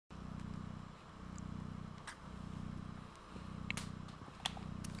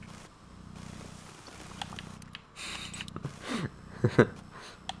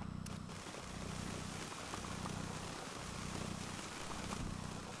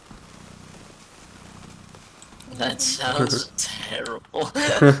That sounds terrible.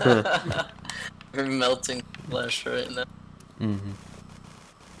 We're melting flesh right now. Mm-hmm.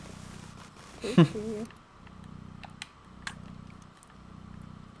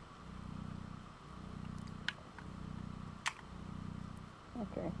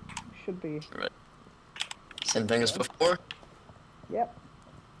 Okay, should be. Right. Same thing as before? Yep.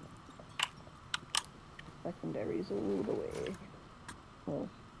 Secondaries all the way. Well,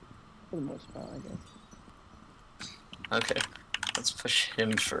 for the most part, I guess. Okay, let's push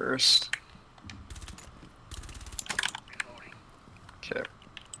him first. Okay.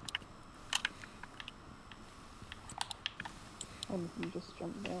 One of them just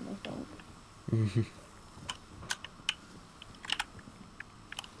jumped down, I think. Mm-hmm.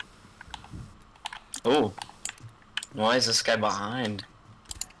 Oh, why is this guy behind?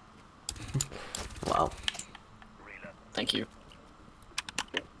 Wow. Thank you.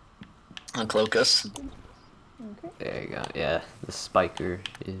 Uncloak us. Okay. There you go. Yeah, the spiker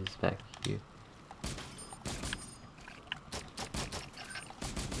is back here.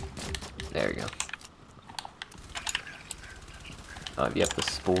 There you go. Oh, you have the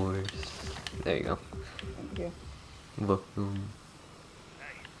spores. There you go. Thank you. Welcome.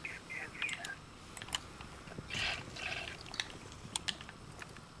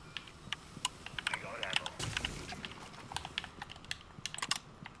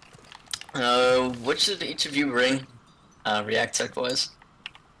 Which did each of you bring? React tech wise?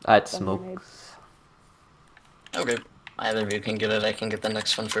 I had Stun grenade. smokes. Okay. Either of you can get it, I can get the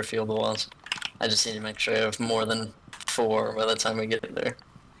next one for field walls. I just need to make sure I have more than 4 by the time we get there.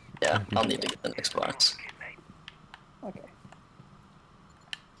 Yeah, I'll need to get the next box. Okay.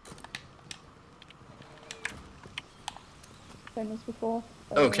 Same as before.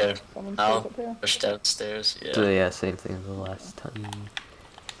 Okay, Someone I'll stays up here. push downstairs, So yeah. yeah, same thing as the last time.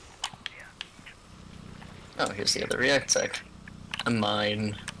 Oh, here's the other react tech.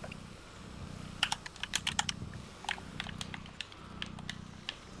 Mine.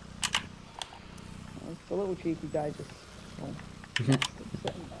 The little cheeky guy just sitting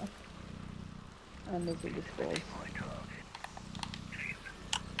there. And there's the spores.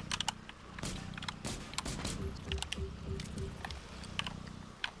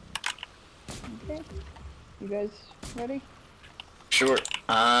 Okay. You guys ready? Sure.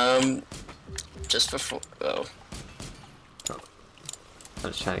 Just before. Oh. I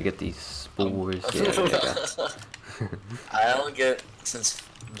was trying to get these spores. Yeah, there you go. I'll get, since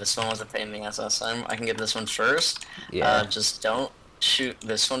this one was a pain in the ass last time, I can get this one first. Yeah. Just don't shoot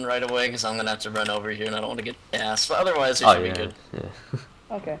this one right away, because I'm going to have to run over here and I don't want to get gas. But otherwise, it should be good. Yeah.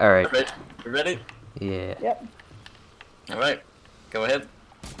 Okay. Alright. Alright, you ready? Yeah. Yep. Alright, go ahead.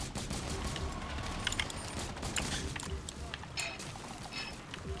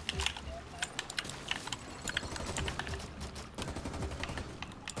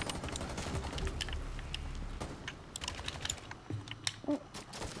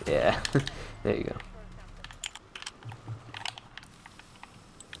 Yeah. There you go.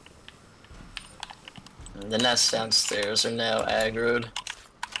 The nests downstairs are now aggroed.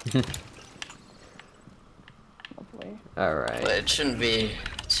 Lovely. Alright. But it shouldn't be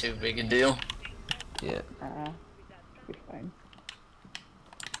too big a deal. Yeah. Be fine.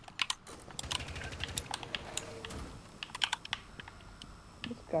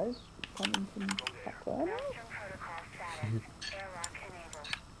 This guy's coming from back there now?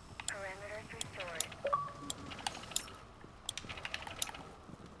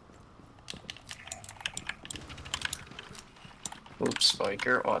 Oops,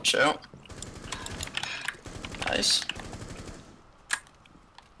 spiker, watch out. Nice.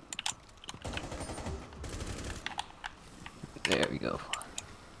 There we go.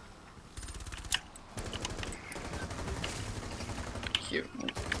 Cute.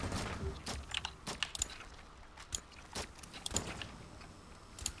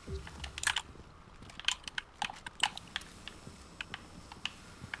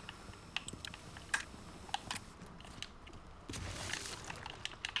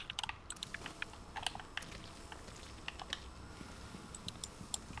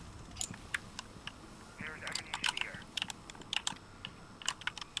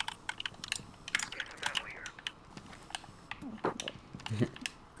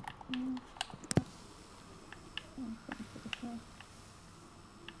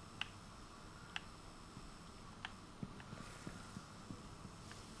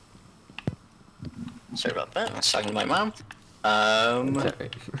 Sorry about that. I was talking to my mom. Sorry.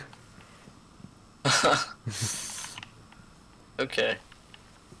 Okay.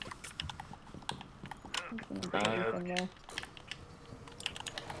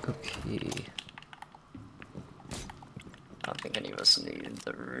 Okay. think any of us need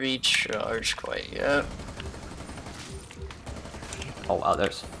the recharge quite yet. Oh wow,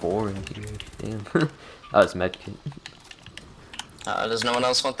 there's 4 in here. Damn. That was medkit. Does no one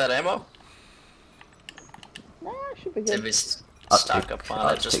else want that ammo? Nah, should be Did good. we I'll stock take- up on I'll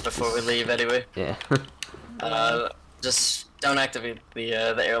it just take before this. we leave anyway? Yeah. Just don't activate the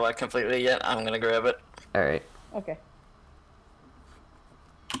airlock completely yet. I'm gonna grab it. Alright. Okay.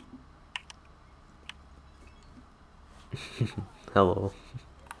 Hello.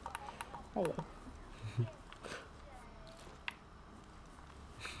 Hello.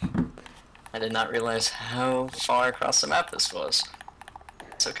 I did not realize how far across the map this was.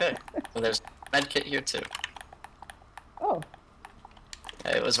 It's okay. Well, there's a medkit here too. Oh.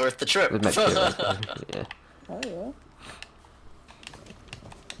 It was worth the trip. With medkit right there. Yeah. Oh yeah.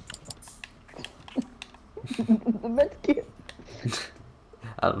 The medkit.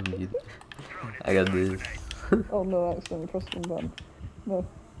 I don't need it. I got this. Oh no, I accidentally pressed the button. No.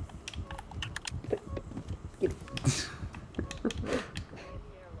 Get it.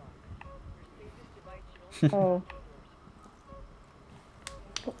 Oh.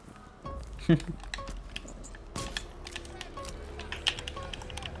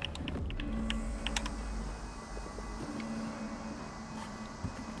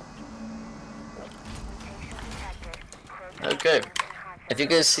 Okay. If you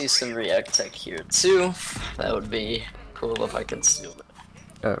guys see some React Tech here too, that would be cool if I could steal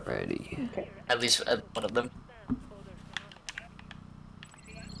it. Alrighty. Okay. At least one of them.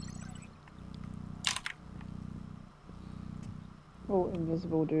 Oh,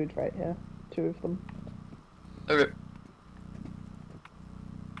 invisible dude right here. 2 of them. Okay.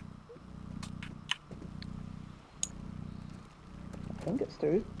 I think it's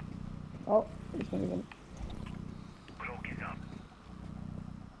 2. Oh, he's moving.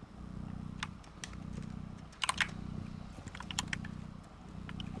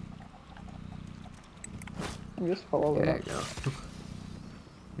 I'm just following There it. you go.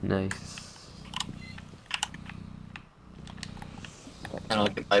 Nice. And I'll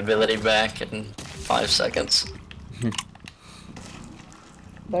get my ability back in 5 seconds.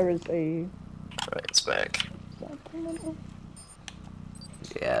 There is a... Right, it's back. supplemental?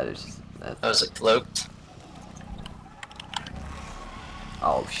 Yeah, there's that. Oh, is it cloaked?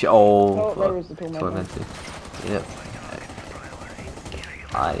 Oh, oh, there is the tormentor. tormentor. Yep.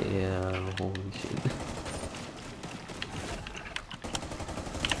 I am. Holy shit.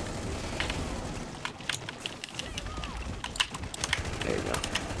 There you go.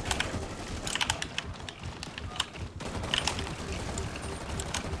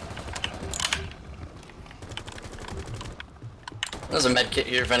 There's a medkit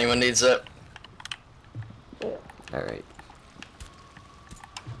here if anyone needs it. Alright.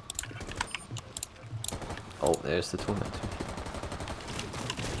 Oh, there's the tormentor.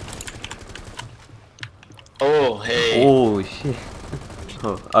 Oh, hey. Oh shit.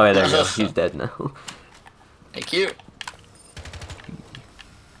 Oh, yeah, there we go. He's dead now. Thank you.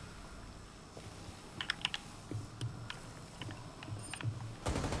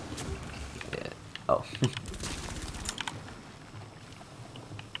 Yeah. Oh.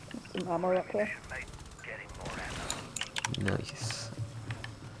 Some ammo up there. Nice.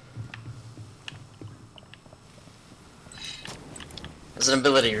 There's an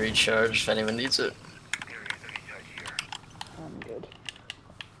ability recharge if anyone needs it. I'm good.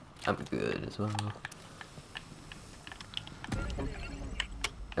 I'm good as well.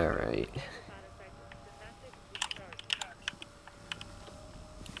 Alright.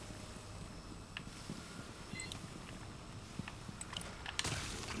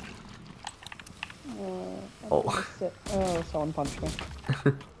 Oh. Oh, someone punched me.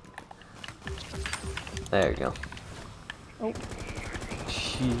 There you go. Oh,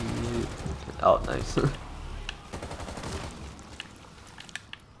 Shit. Oh, nice. alright,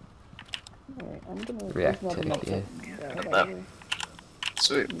 I'm gonna... React there's another tech, yeah. medkit there, Got right that. here.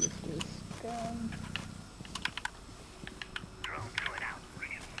 Sweet. Use this gun.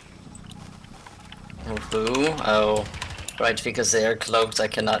 Woohoo. Oh. Right, because they are cloaked, I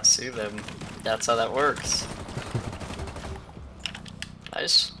cannot see them. That's how that works.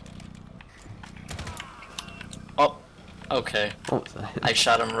 Nice. Oh. Okay. What was that? I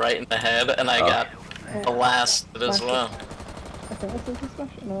shot him right in the head, and I got blasted as well. I think this is a smash.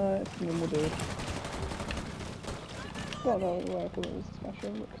 No, it's a normal dude. Well, no, I thought it was a smasher.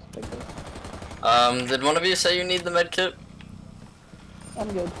 It looks bigger. Did one of you say you need the medkit?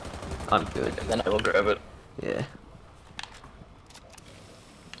 I'm good. I'm good. Then I will grab it. Yeah.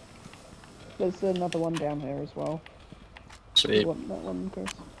 There's another one down here as well. Sweet. You want that one,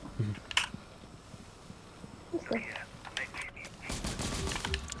 Chris? This way.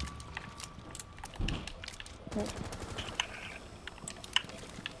 Yep.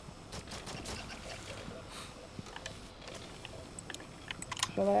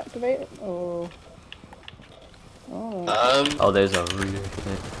 Shall I activate it? Or... Oh, Oh, there's a rear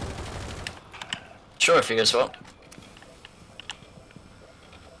thing. Sure, if you guys want.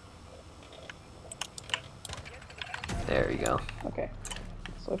 There we go. okay.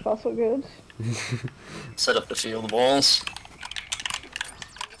 So far so good. Set up the field walls.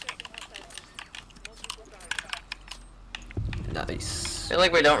 Nice. I feel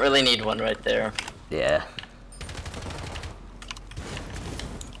like we don't really need one right there. Yeah.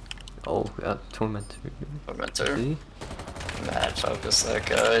 Oh, we got Tormentor. Tormentor. See? Mad focus that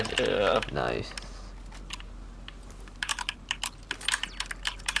guy. Yeah. Nice.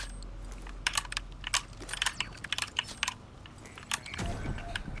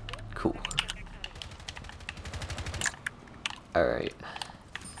 Cool. Alright.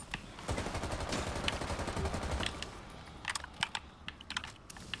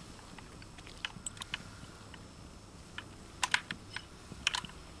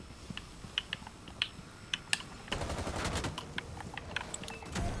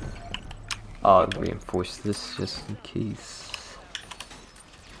 I'll reinforce this just in case.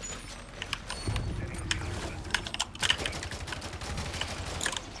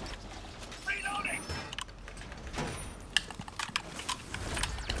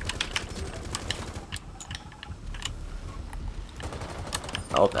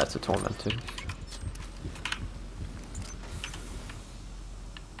 Oh, that's a tormentor.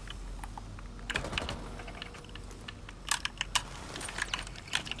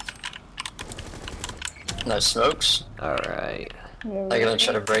 No smokes. Alright. Yeah, I'm gonna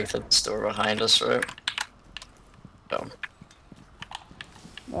try to break the door behind us, right? Oh.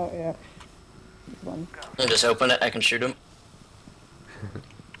 Oh yeah. This one. And just open it, I can shoot him.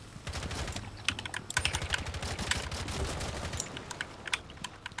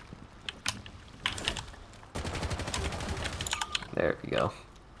 There we go.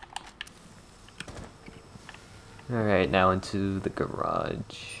 Alright, now into the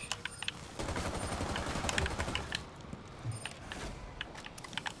garage.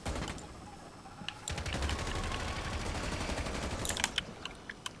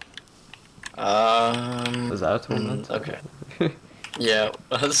 Was that a torment? Okay. Yeah, it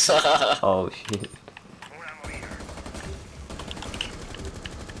was. Oh shit.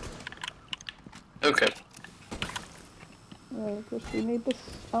 Okay. Chris, do you need this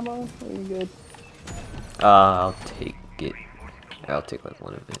ammo? Are you good? I'll take it. I'll take like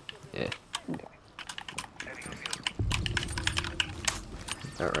one of it. Yeah. Okay.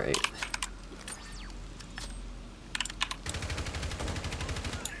 Alright.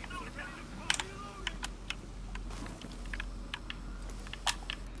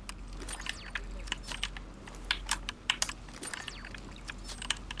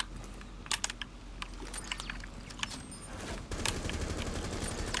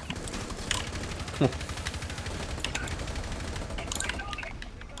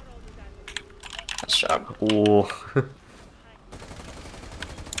 Nice job. Oh.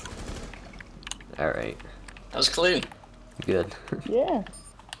 Alright. That was clean. Good. Yeah.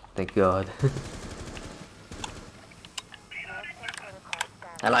 Thank God.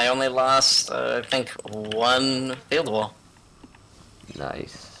 And I only lost, I think, one field wall.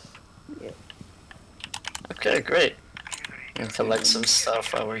 Nice. Yeah. Okay, great. And collect some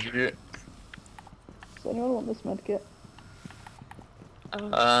stuff while we're here. Does anyone want this medkit?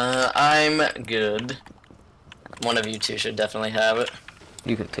 I'm good. One of you two should definitely have it.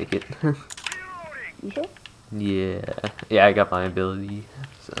 You can take it. You sure? Yeah. Yeah, I got my ability,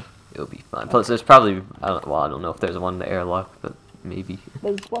 so it'll be fine. Plus, there's probably, I don't know if there's one in the airlock, but maybe.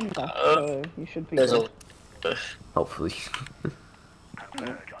 There's one left, so you should be There's good. a... Hopefully. What's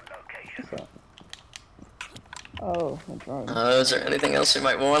that? Oh, a drone. Is there anything else you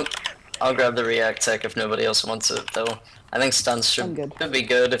might want? I'll grab the React Tech if nobody else wants it, though. I think stuns I'm good. should be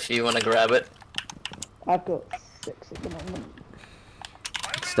good if you want to grab it. I've got 6 at the moment.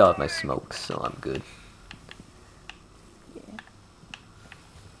 Still have my smokes, so I'm good.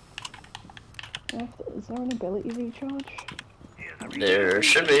 Yeah. Is there an ability recharge? There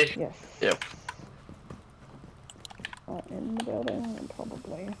should be. Yes. Yep. In the building,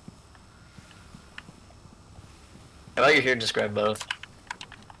 probably. While you're here, just grab both.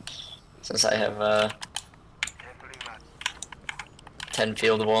 Since I have, 10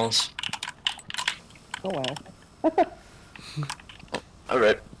 field walls. Oh wow.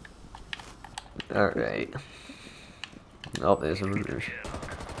 Alright. Alright. Oh, there's a rooter.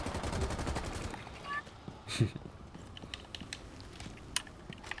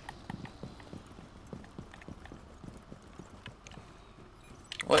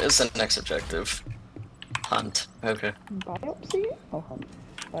 What is the next objective? Hunt. Okay. Biopsy? Oh, hunt.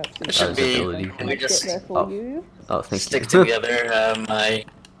 Biopsy. It should be. ability. Can We I get just there for you? Oh, thank stick you. together. My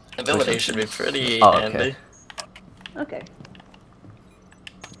ability should be pretty Oh, handy. okay. Okay.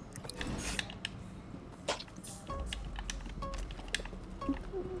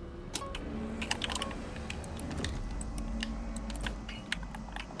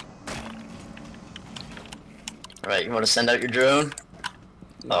 Right, you want to send out your drone?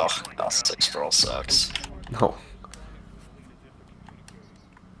 Oh, Cost 6 scroll sucks. No.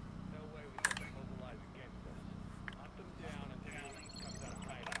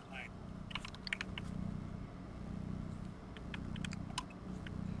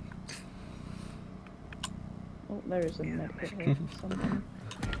 Oh, there is a medkit here for someone.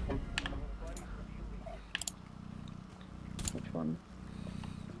 Which one?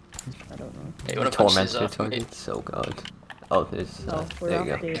 I don't know. Hey, you want to punch these Tormentor off me? target, so good. Oh, there's. Oh, we're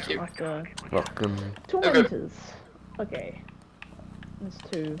there you after, go. after Welcome. tormentors. Okay. There's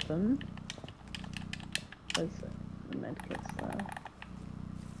 2 of them. There's the medkits there.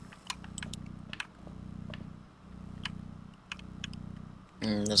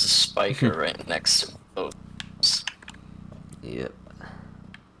 There's a spiker right next to both. Yep.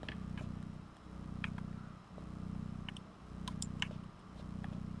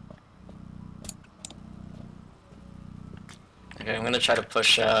 Okay, I'm gonna try to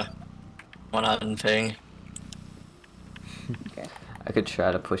push one out and ping. Okay. I could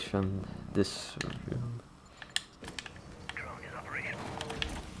try to push from this room.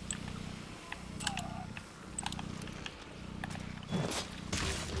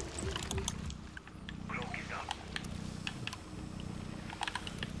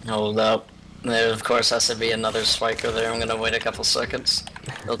 Hold up. There, of course, has to be another spiker there. I'm gonna wait a couple seconds.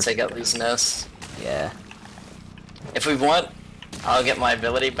 They'll take out these nests. Yeah. If we want, I'll get my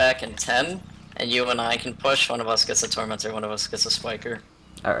ability back in 10, and you and I can push. One of us gets a tormentor, one of us gets a spiker.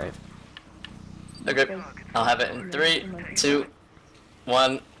 Alright. Okay, I'll have it in 3, 2,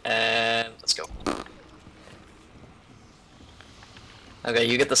 1, and let's go. Okay,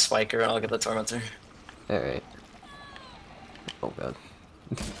 you get the spiker, and I'll get the tormentor. Alright. Oh god.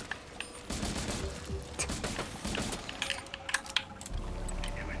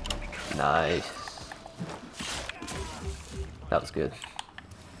 Nice. That was good.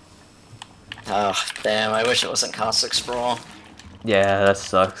 Oh, damn, I wish it wasn't Caustic Sprawl. Yeah, that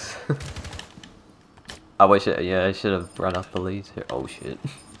sucks. I wish it, yeah, I should have run up the leads here. Oh shit.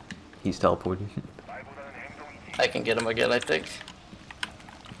 He's teleporting. I can get him again, I think.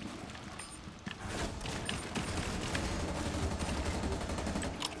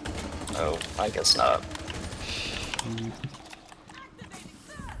 Oh, I guess not.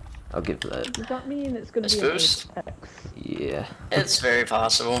 I'll give that. Does that mean it's going This to be boost? an X? Yeah. It's very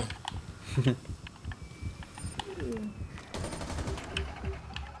possible. Oh,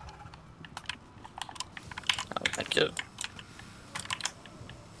 thank you.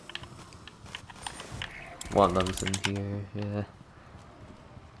 One of them's in here, yeah.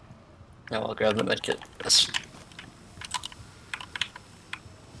 No, I'll grab the medkit. Yes.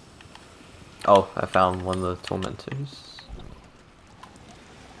 Oh, I found one of the tormentors.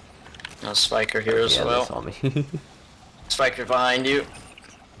 No spiker here as Yeah, well. they saw me. Spiker behind you.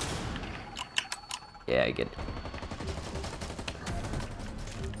 Yeah, I get it.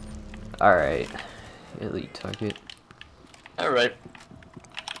 Alright. Elite target. Alright.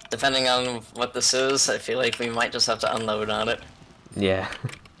 Depending on what this is, I feel like we might just have to unload on it. Yeah.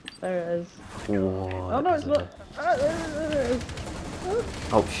 There it is. What Oh no, is it's not. it? There it is. Oh,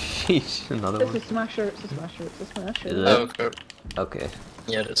 Oh sheesh, another it's a one. smasher, it's a smasher, it's a smasher. Is it? Oh, okay. Okay.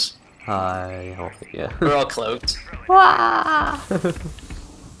 Yeah, it is. Hi. Oh, yeah. We're all cloaked.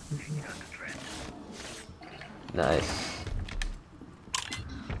 Nice.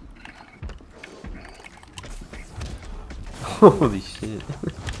 Holy shit.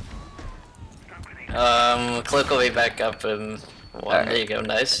 Cloak will be back up in 1. Alright. There you go,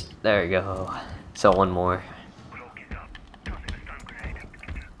 nice. There we go. So one more.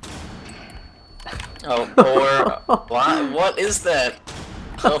 Oh, or what is that?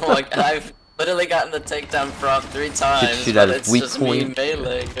 Oh my god, I've literally gotten the takedown prompt 3 times, shoot but at it's weak just point. me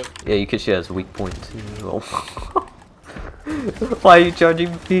melee. Yeah, you could share as weak point too. Oh. Why are you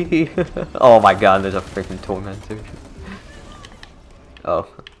charging me? Oh my god, there's a freaking tormentor. Oh,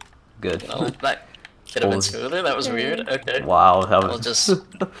 good. Well, that could have been Holy- smoother, that was weird. Okay. Wow, that I'll was just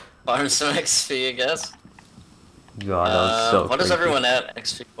farm some XP, I guess. God, that was so what is crazy. everyone at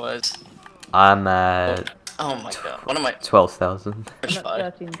XP wise? I'm at Oh my god, what am I? 12,000. I'm at Bye.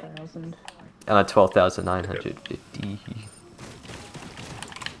 13,000. I'm at 12,950.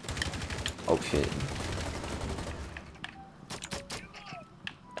 Oh shit.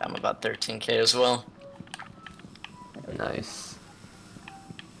 I'm about 13k as well. Nice.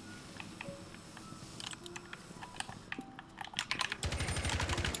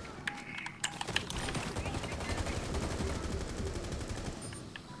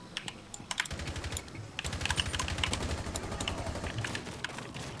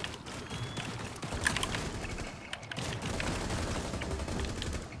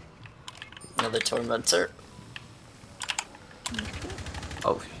 Another tormentor.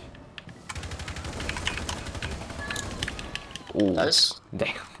 Oh. Ooh. Nice.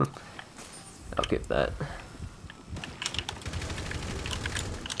 Damn. I'll get that.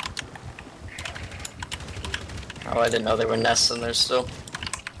 Oh, I didn't know there were nests in there still.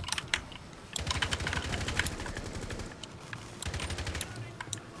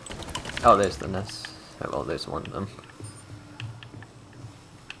 Oh, there's the nest. Oh, well, there's one of them.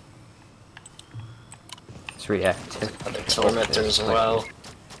 It's reactive. Another tormentor as well.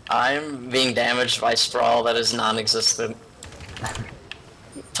 I'm being damaged by sprawl that is non-existent.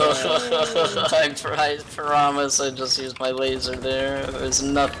 I promise I just used my laser there. There's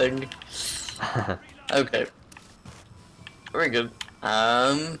nothing. Okay. Very good.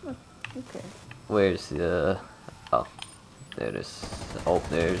 Okay. Where's the... Oh. There it is. Oh,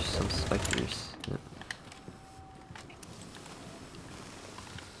 there's some spikers. Yep.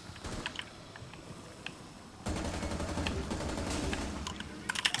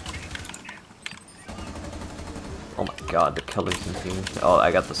 Oh my god, the colors in here. Oh,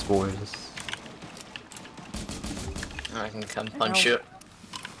 I got the spores. I can come punch you.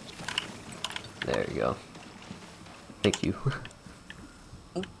 There you go. Thank you.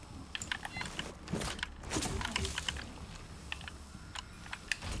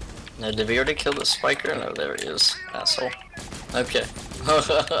 Now, did we already kill the spiker? No, there he is. Asshole. Okay.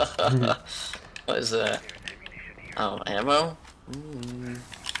 What is that? Oh, ammo?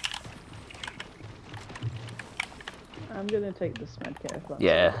 I'm gonna take this medkit if that's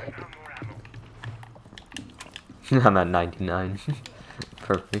Yeah. okay. I'm at 99.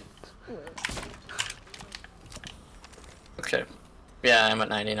 Perfect. Okay. Yeah, I'm at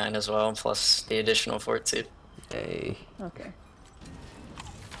 99 as well, plus the additional 14. Hey. Okay.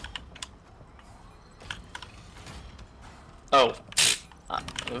 Oh.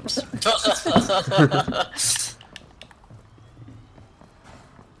 Oops.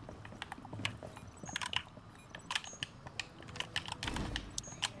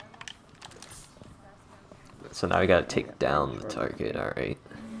 So now we gotta take down the target, alright.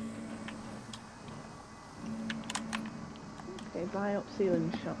 Okay, biopsy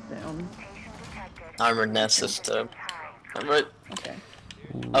and shutdown. Armored nest if Alright. Okay.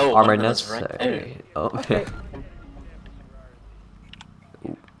 Oh, Armor one of nest? those right Alright. Oh, Okay.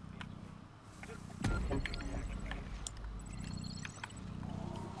 Ooh.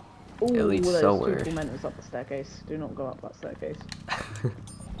 Ooh, It leads there's somewhere. 2 tormentors up the staircase. Do not go up that staircase.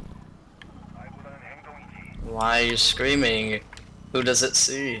 Why are you screaming? Who does it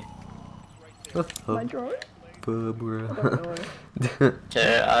see? My drone? I don't know.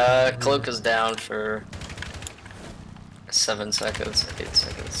 Okay, cloak is down for 7 seconds, 8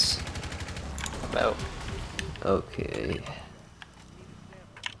 seconds. About. Okay.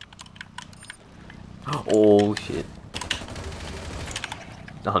 Oh shit.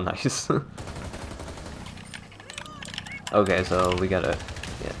 Oh nice. Okay, so we gotta,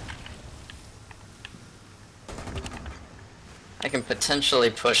 yeah. I can potentially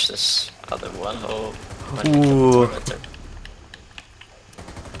push this other one. Oh, Ooh.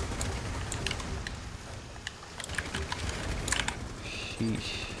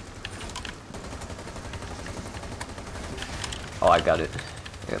 Sheesh. Oh, I got it.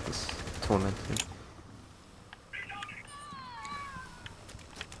 I got this tormentor.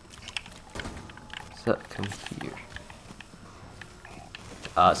 So come here.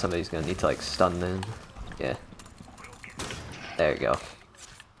 Somebody's gonna need to like stun them. Yeah. There you go.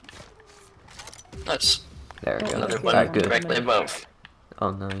 Nice. There we go. Another one Alright, good. directly above.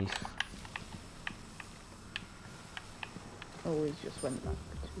 Oh, nice. Oh, he just went back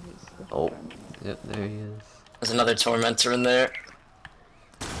to his stuff. Oh, yep, there he is. There's another tormentor in there.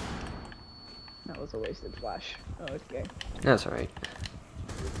 That was a wasted flash. Oh, okay. That's alright.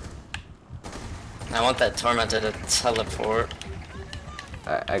 I want that tormentor to teleport.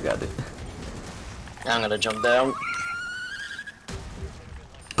 I got it. I'm gonna jump down.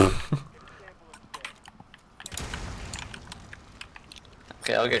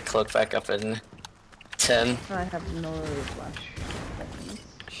 Okay, I'll get cloak back up in 10. I have no flash.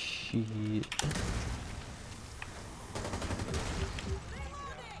 Shit.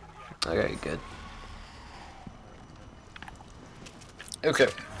 Okay, good. Okay.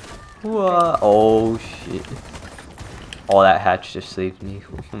 What? Oh shit. Oh, that hatch just saved me.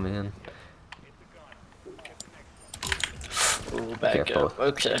 Oh man. Ooh, back Careful. up.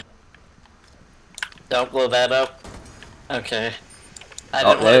 Okay. Don't blow that up. Okay. I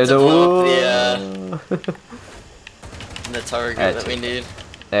Oh, didn't want it there's to a blow up the target that we need.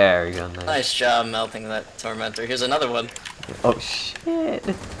 There we go. Nice. Nice job melting that tormentor. Here's another one. Oh shit.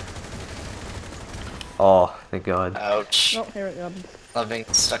 Oh, thank God. Ouch. Oh, here it comes. Love being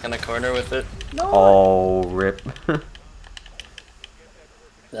stuck in a corner with it. No! Oh, rip.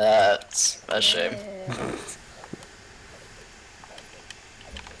 That's a shame. Yeah.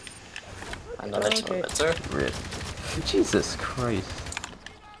 Another Okay. tormentor. Rip. Jesus Christ.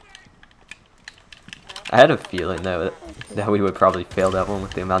 I had a feeling that we would probably fail that one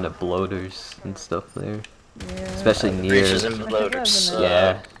with the amount of bloaters and stuff there. Yeah. Especially near. Breaches and bloaters.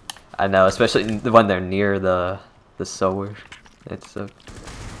 Yeah, I know. Especially when they're near the sower. It's so.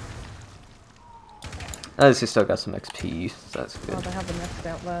 At least we still got some XP, so that's Oh, good. they have a nest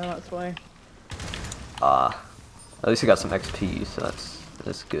out there, that's why. At least we got some XP, so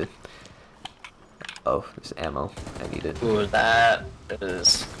that's good. Oh, there's ammo. I need it. Ooh, that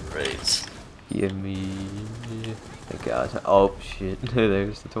is great. Give me. Thank God. Oh shit!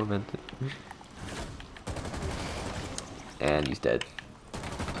 There's the tormented. And he's dead.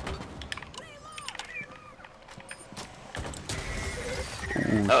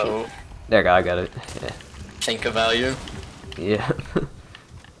 Ooh, Uh-oh. shit. There we go, I got it. Yeah. Think of value. Yeah. Let's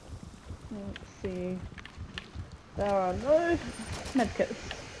see. There are no medkits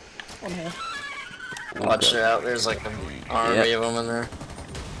on here. Watch it out, there's like an army of them in there.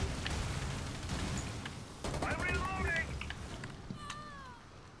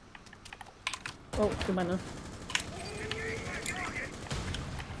 Oh, too many.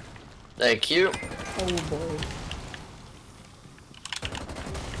 Thank you. Oh boy.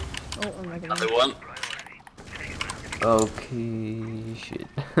 Oh, another Another one. one. Okay, shit.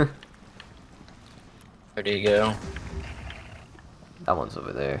 Where do you go? That one's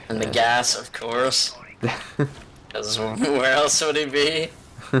over there. And the gas, of course. Because where else would he be?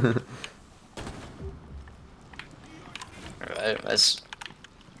 Alright, this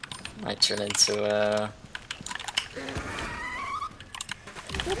might turn into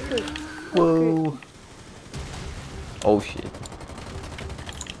Whoa. Oh shit.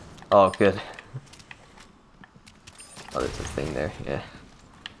 Oh, good. Oh, there's a thing there, yeah.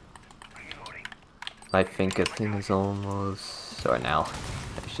 I think a thing is almost... or now,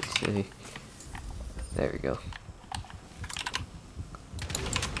 I should say. There we go.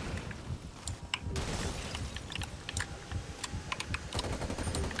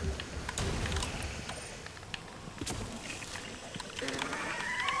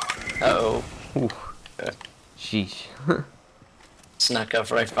 uh-oh. Ooh. Okay. Sheesh. Snuck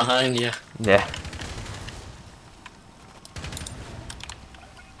up right behind you. Yeah.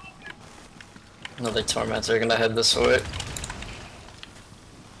 Another tormentor gonna head this way.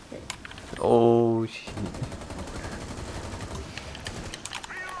 Oh shit.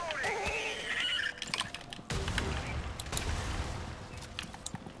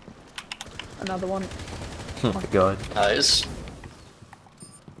 Another one. Oh my God. Nice.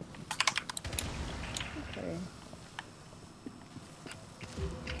 Okay.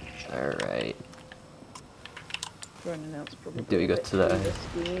 Alright. Running out's probably Do we go a bit to the too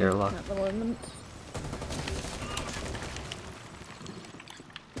risky airlock? at the moment.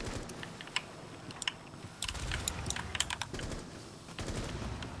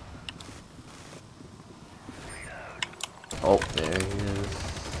 Oh, there he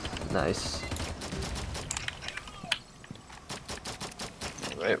is. Nice.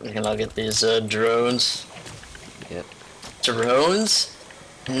 Right, we can all get these drones. Yep. Drones?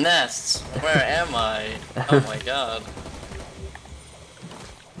 Nests. Where am I? Oh my god.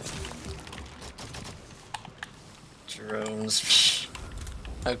 Drones.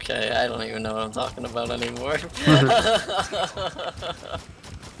 Okay, I don't even know what I'm talking about anymore.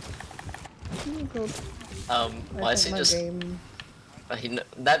 Oh god. Why is he think my just... game...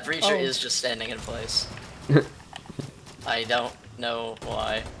 that breacher Oh. is just standing in place. I don't know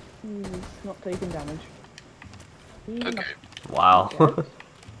why. He's not taking damage. He's Okay. Wow. not dead.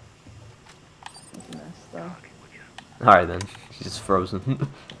 That's a mess though. Alright then. He's just frozen.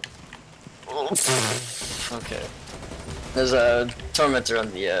 Okay. There's a tormentor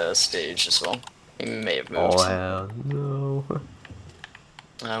on the stage as well. He may have moved. Oh hell no.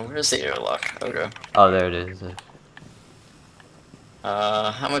 Where's the airlock? Okay. Oh, there it is.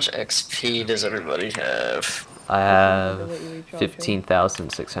 How much XP does everybody have? I have ability recharging?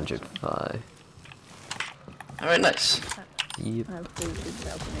 15,605. Alright, nice. Yep. I have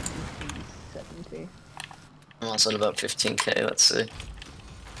 42,870. I'm also at about 15k, let's see.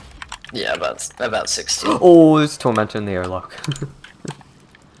 Yeah, about 16. Oh, there's tormentor in the airlock.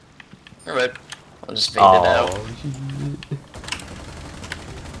 Alright, I'll just bait it out. Shit.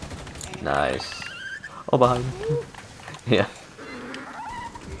 Nice. Oh, behind. Yeah.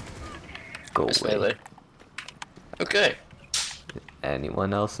 Go Nice away. melee. Okay.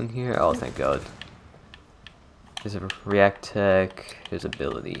 Anyone else in here? Oh, thank God. There's a react tech. There's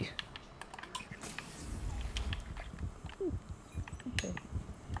ability. Okay.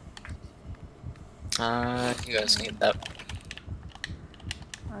 You guys need that.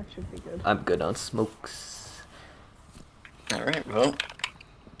 That should be good. I'm good on smokes. Alright, well.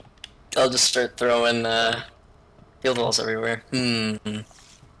 I'll just start throwing field walls everywhere. It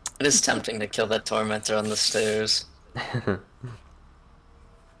is tempting to kill that tormentor on the stairs. You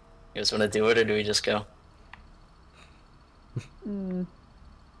guys want to do it, or do we just go?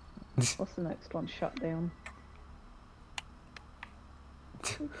 What's the next one? Shut down.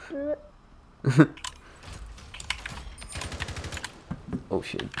 Do it. Oh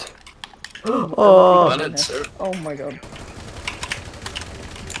shit. Oh, Run it, sir. oh my god.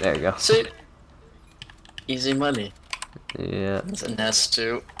 There you go. See? Easy money. Yeah. There's a nest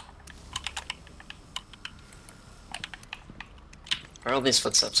too. Where are all these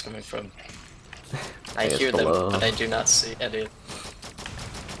footsteps coming from? I guess hear below. them, but I do not see any.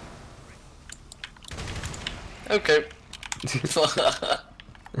 Okay.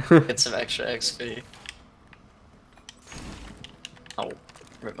 Get some extra XP. Oh,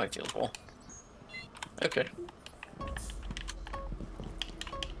 rip my field wall. Okay.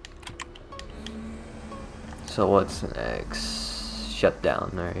 So what's next? Shut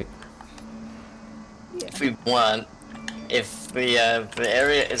down, right? Yeah. If we want, if the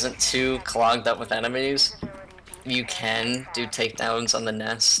area isn't too clogged up with enemies, you can do takedowns on the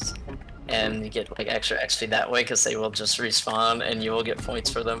nest, and you get like extra XP that way because they will just respawn, and you will get points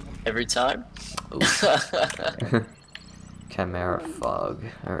for them every time. Chimera fog.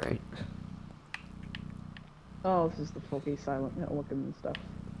 Alright. Oh, this is the foggy silent hill looking stuff.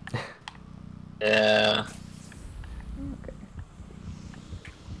 Yeah. Okay.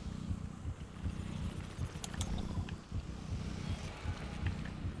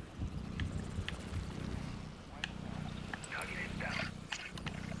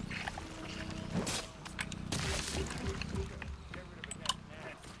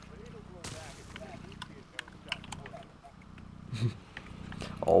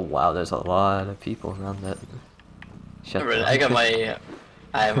 Oh wow, there's a lot of people around that. Shut Alright, down.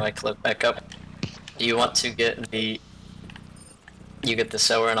 I have my clip back up. Do you want to get the... You get the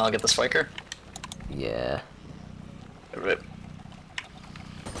sower and I'll get the spiker? Yeah. Rip.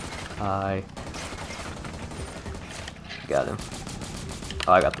 I got him.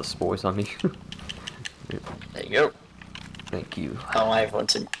 Oh, I got the spores on me. There you go. Thank you. Oh, I have one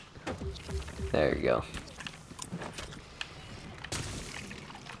too. There you go.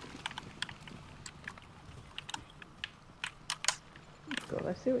 God,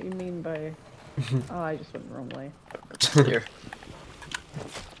 I see what you mean by... Oh, I just went the wrong way. It's clear.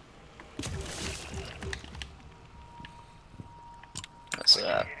 What's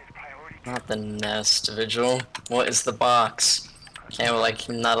that? Not the nest vigil. What is the box? Can't, like,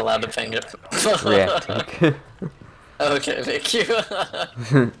 not allowed to ping it. React tech. Okay, thank you.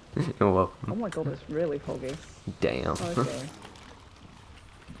 You're Oh welcome. my god, it's really foggy. Damn. Okay.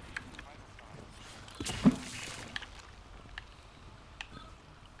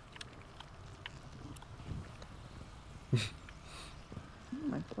 Oh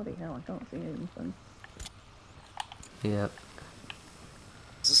my bloody hell, I can't see anything. Yep.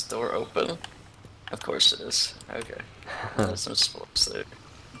 Is this door open? Of course it is. Okay. There's some spores there.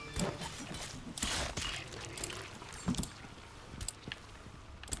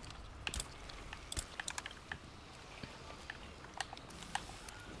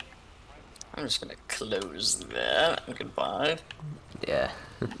 I'm just gonna close that. Goodbye. Yeah.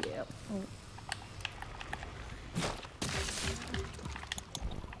 Yep.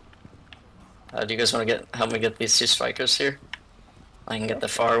 Oh, Do you guys want to help me get these two strikers here? I can get the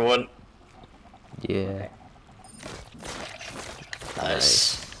far one. Yeah.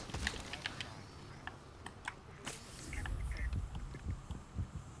 Nice.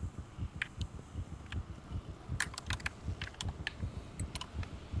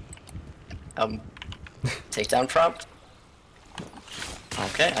 Takedown prompt?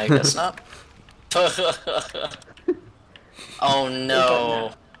 Okay, I guess not. Oh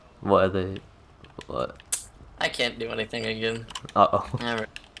no. What are they? What? I can't do anything again. Uh-oh. Alright.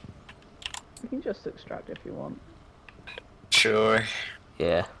 You can just extract if you want. Sure.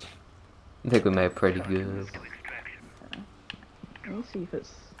 Yeah. I think we made pretty good. Let me see if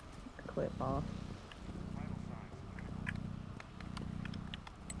it's a clear path.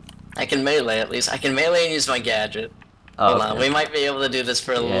 I can melee at least. I can melee and use my gadget. Oh, Hold on, okay. we might be able to do this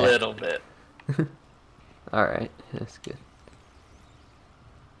for a Yeah. little bit. Alright, that's good.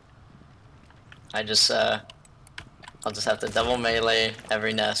 I just, I'll just have to double melee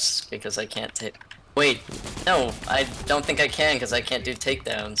every nest because I can't take. Wait, no, I don't think I can because I can't do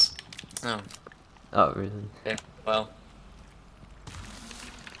takedowns. Oh, Oh, really? okay, well,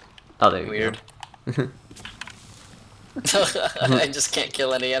 Oh, there you weird. go. I just can't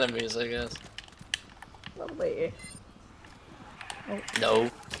kill any enemies, I guess. Lovely. No.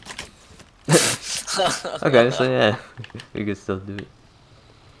 Okay, so yeah, we can still do it.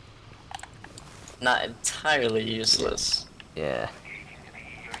 Not entirely useless. Yeah.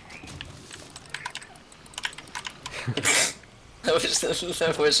 I wish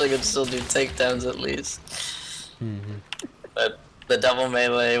I could still do takedowns at least. But the double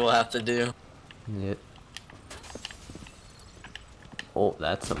melee will have to do. Yep. Oh,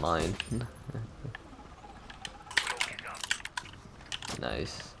 that's a mine.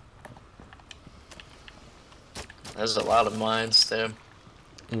 Nice. There's a lot of mines too.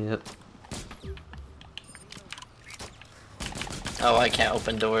 Yep. Oh, I can't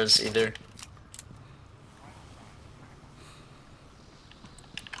open doors either.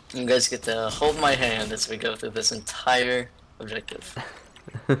 You guys get to hold my hand as we go through this entire objective.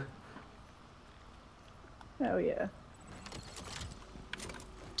 Oh yeah.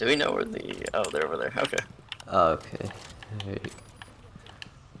 Do we know where the... Oh, they're over there. Okay. Okay. Alright.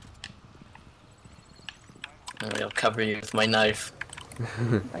 Maybe I'll cover you with my knife.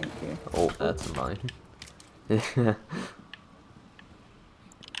 Thank you. Oh, that's mine.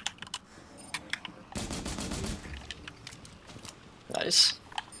 Nice.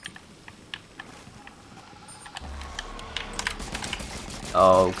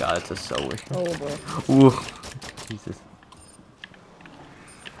 Oh god, it's a solar. Oh boy. Ooh. Jesus.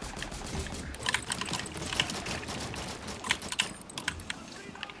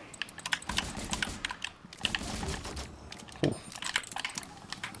 Ooh.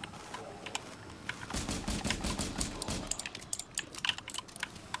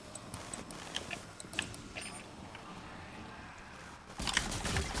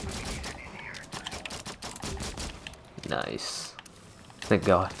 Nice. Thank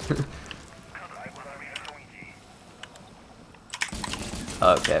God.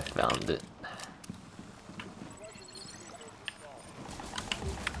 Okay, I found it.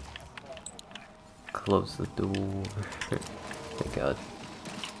 Close the door. Thank God.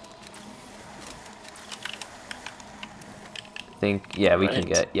 Yeah, we can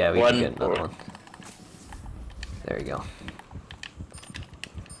get, we can get another one. There you go.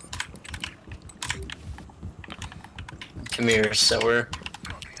 Come here, sower.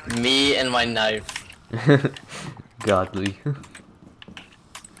 Me and my knife. Godly.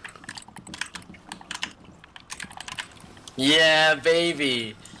 Yeah,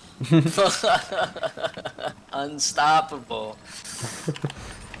 baby. Unstoppable.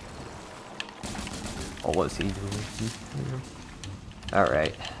 Oh, what's he doing?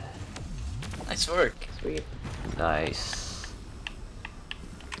 Alright. Nice work. Sweet. Nice.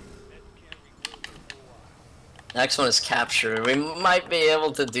 Next one is capture. We might be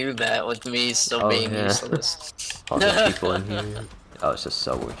able to do that with me still being yeah. useless. All the people in here. Oh, it's just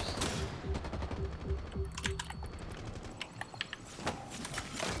sowers.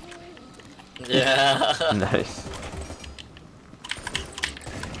 Yeah. Nice.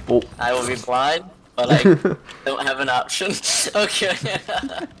 Oh. I will be blind, but I don't have an option. Okay.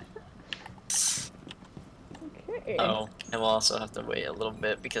 Okay. Oh, and we'll also have to wait a little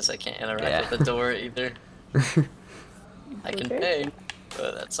bit because I can't interact Yeah. with the door either. I can Okay. pay,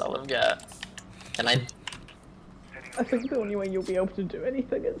 but that's all I've got. Can I? I think the only way you'll be able to do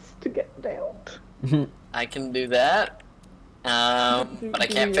anything is to get down. I can do that. But I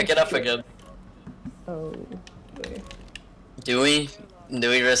can't pick it up again. Oh. Okay. Do we? Do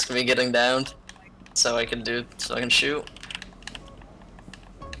we risk me getting downed? So I can shoot?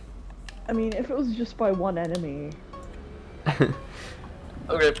 I mean, if it was just by one enemy.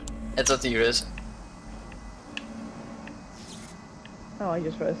 Okay, it's up to you guys. Oh, I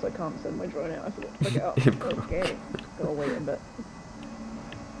just realized I can't send my drone out. I forgot to pick it up. Okay. Gotta wait a bit.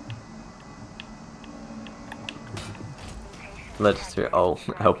 Let's hear. Oh,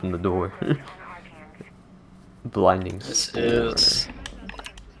 I opened the door. Blinding. This spore. is...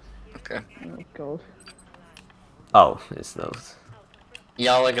 Okay. Oh god. Oh, it's those.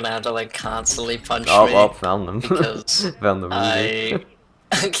 Y'all are gonna have to like constantly punch Oh, me well, found them. because Found the I rooter.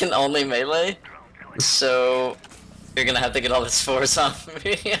 can only melee. So you're gonna have to get all this force off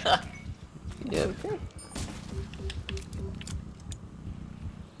me. Yep. Okay.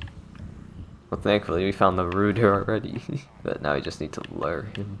 Well, thankfully we found the rooter already, but now we just need to lure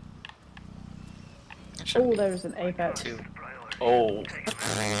him. Oh, there's an apex. Two. Oh.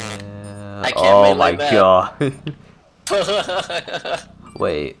 I can't Oh melee my that. god.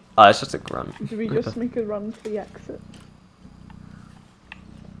 Wait. Oh, it's just a grunt. Do we just make a run for the exit?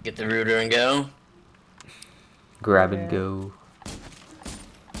 Get the rooter and go. Grab and Yeah. go.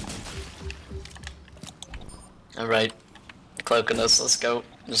 Alright. Cloaking us, let's go.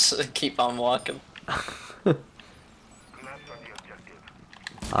 Just keep on walking.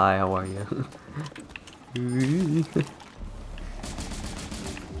 Hi, how are you?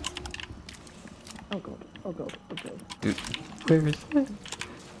 Oh god, oh god, oh god. Dude, where is it?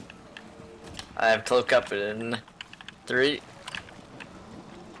 I have cloak up in 3.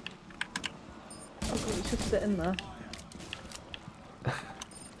 Oh god, it's just sitting there.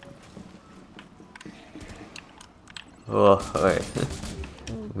 Oh, alright.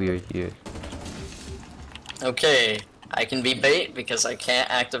 We are here. Okay. I can be bait because I can't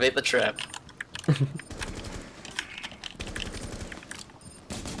activate the trap. Is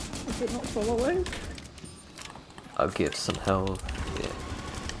it not following? I'll give some health. Yeah.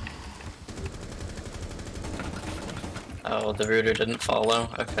 Oh, the rooter didn't follow?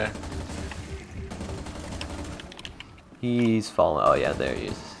 Okay. He's falling. Oh yeah, there he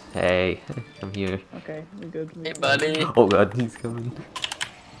is. Hey, I'm here. Okay, we're good. Hey, buddy. Oh god, he's coming.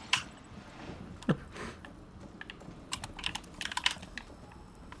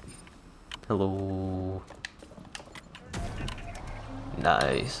 Hello.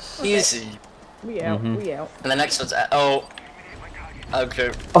 Nice. Okay. Easy. We out, we out. And the next one's oh.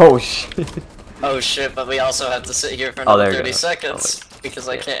 Okay. Oh shit. Oh shit, but we also have to sit here for Oh, another there you 30 go. seconds because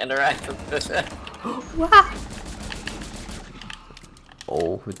I Yeah. can't interact with it.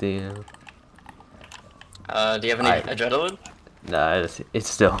 Oh damn. Do you have any Alright. adrenaline? Nah, it's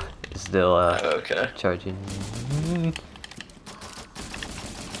still Oh, okay. charging.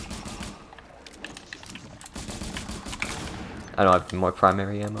 I don't have more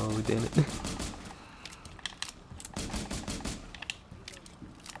primary ammo, damn it.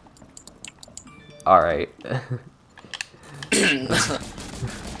 Alright.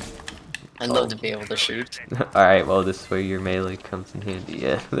 I'd love to be able to shoot. Alright, well this is where your melee comes in handy,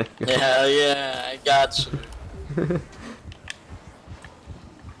 yeah. There you go. Yeah, yeah, I got you.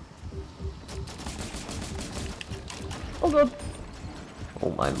 Oh god.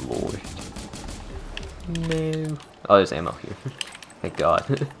 Oh my lord. No. Oh, there's ammo here. Thank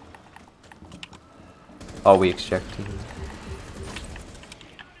god. Are we extracting?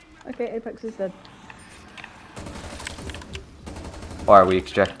 Okay, Apex is dead. Or are we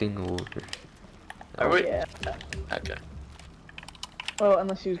extracting? Or... Are we? Yeah. Okay. Well,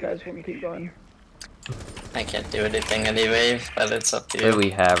 unless you guys want to keep going. I can't do anything anyway, but it's up to Here you. we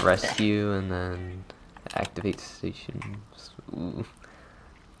have rescue and then activate stations. Ooh.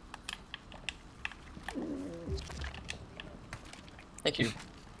 Thank you.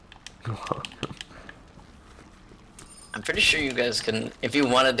 I'm pretty sure you guys can, if you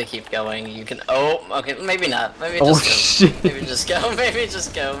wanted to keep going, you can, oh, okay, maybe not. Maybe Oh, just go. shit. Maybe just go, maybe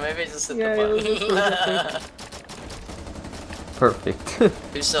just go, maybe just hit Yeah, the let's just go, button. Perfect.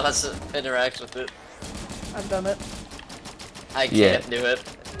 Who still has to interact with it? I've done it. I Yeah. can't do it.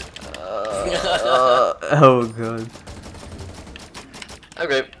 Oh god.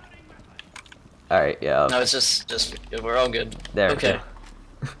 Okay. Alright, yeah. No, it's just, we're all good. There we Okay. go.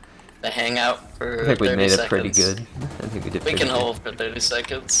 The hangout for I think we 30 made seconds. it pretty good. I think we did We pretty can good. hold for 30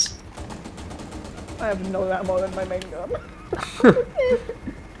 seconds. I have no ammo than my main gun.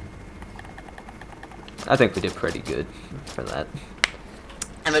 I think we did pretty good for that.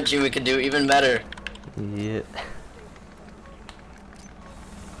 I bet you we could do even better. Yeah.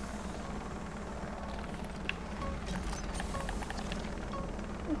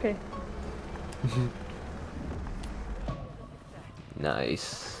 Okay.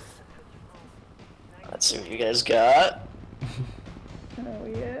 Nice. Let's see what you guys got. Oh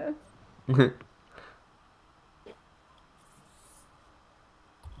yeah.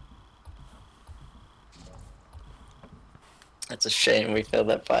 It's a shame we failed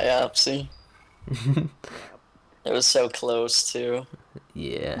that biopsy. It was so close too.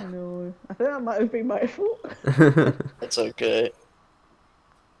 Yeah. No. I think that might have been my fault. It's okay.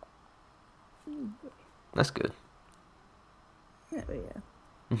 That's good. Yeah, but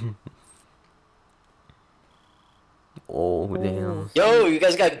yeah. Oh, damn. Yo, you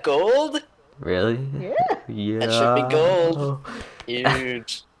guys got gold? Really? Yeah. Yeah. That should be gold.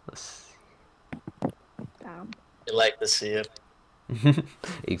 Huge. Let's Damn. You like to see it. see.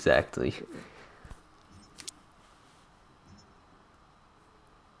 Exactly.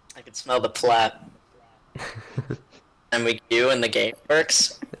 I can smell the plat. And we queue and the game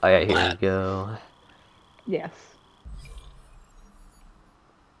works. Oh yeah, here we Plat. go. Yes.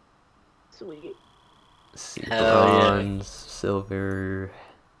 Sweet. Let's see, Hell yeah. bronze, silver.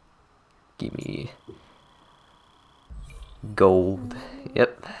 Give me gold.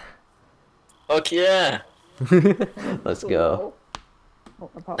 Yep. Fuck yeah. Let's go.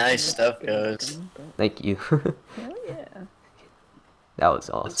 Well, apart Nice from the stuff, guys. skin, but- Thank you. Hell yeah. That was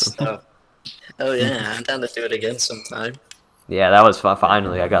Good awesome. stuff. Oh yeah, I'm down to do it again sometime. Yeah, that was fun.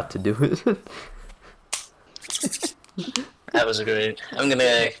 Finally, I got to do it. That was great. I'm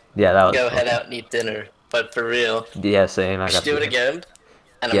gonna Yeah, that was go fun. head out and eat dinner. But for real, Yeah, same. I we got should do to it again.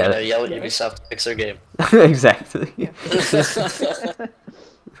 And Yeah. I'm gonna yell at Yeah. Ubisoft to fix their game. Exactly. Yeah.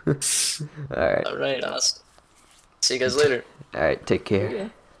 Alright. Alright, awesome. See you guys later. Alright, take care. Yeah.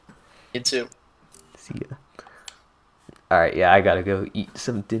 You too. See ya. Alright, yeah, I gotta go eat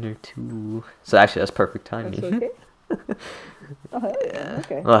some dinner too. So actually, that's perfect timing. That's okay. Oh, hell yeah.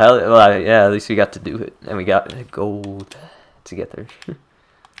 Okay. Well, hell, well, yeah, at least we got to do it. And we got gold together.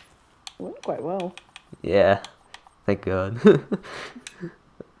 Went quite well. Yeah. Thank God.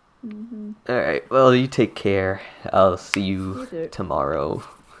 Mm-hmm. Alright, well, you take care. I'll see You you too. tomorrow.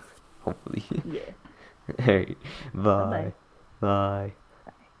 Hopefully. Yeah. Alright, bye. Bye-bye. Bye.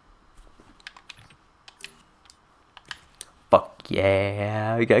 Fuck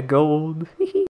yeah, I got gold.